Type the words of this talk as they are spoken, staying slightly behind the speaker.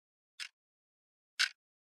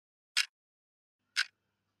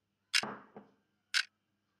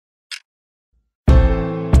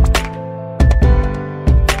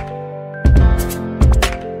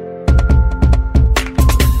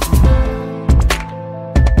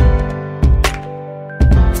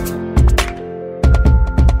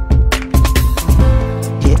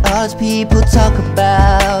stars people talk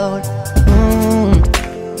about.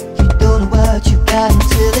 You don't know what you got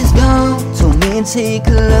until it's gone. Told me and take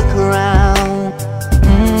a look around.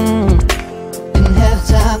 Didn't have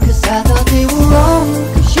time cause I thought they were wrong.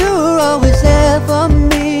 Cause you were always there for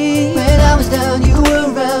me. When I was down you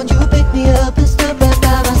were around. You picked me up and stood right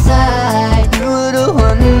by my side. You were the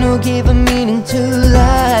one who gave a meaning to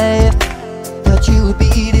life. Thought you would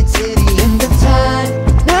be the till the end of time.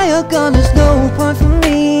 Now you're gone, there's no point for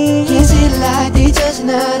me. Can't see the light, they just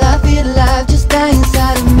not. I feel alive, just die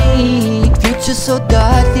inside of me. Future so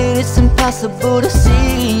dark that it's impossible to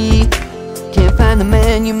see. Can't find the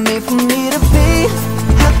man you made for me to be.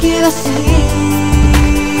 How can I see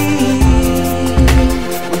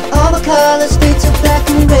when all my colors fade to black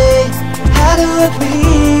and gray? How do I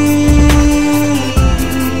breathe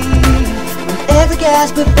when every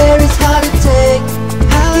gasp of air is hard to take?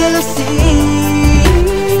 How will I see?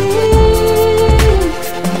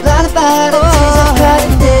 I'm blinded by the tears I cry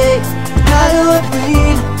today. How do I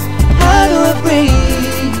breathe? How do I breathe?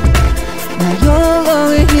 Now you're no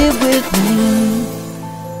longer here with me.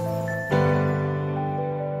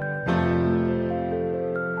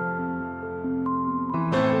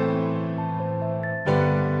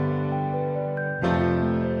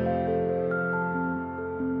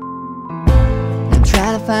 I'm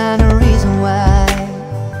trying to find a reason why.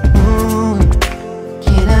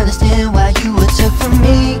 Can't understand why you were took from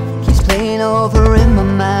me. Keeps playing over in my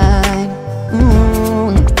mind.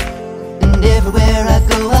 And everywhere I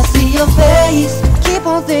go I see your face. Keep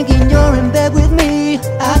on thinking you're in bed with me.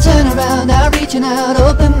 I turn around, I reaching out,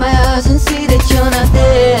 open my eyes and see that you're not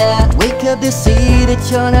there. Wake up to see that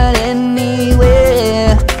you're not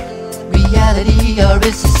anywhere. Reality, or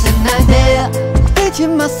is this a nightmare? Picture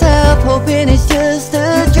myself, hoping it's just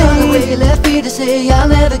a dream. The way you left me to say I'll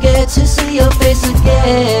never get to see your face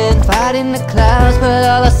again. Fighting the clouds, but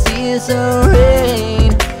all I see is the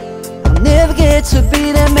rain. I'll never get to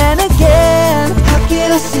be that man again. How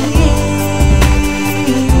can I see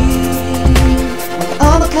when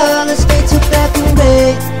all my colors fade to black and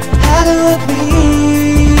gray? How do I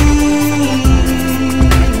breathe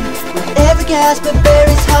when every gasp of air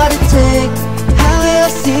is hard to take? How will I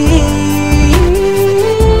see?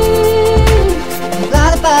 I'm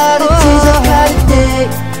blinded by the tears I cry today.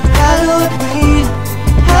 How do I breathe?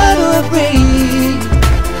 How do I breathe?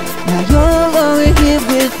 Now you're no longer here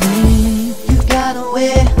with me. You got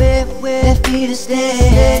nowhere left me to stay.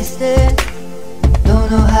 Don't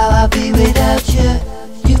know how I'll be without you.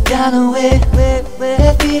 You got nowhere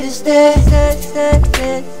left me to stay.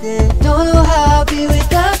 Don't know how I'll be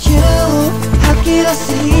without you. How can I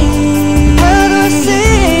see? How do I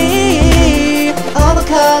see? All my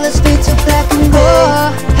colors fade to black and gray.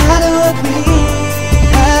 How do I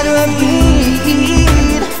breathe? How do I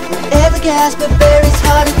breathe? Every gasp of air is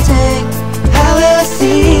hard to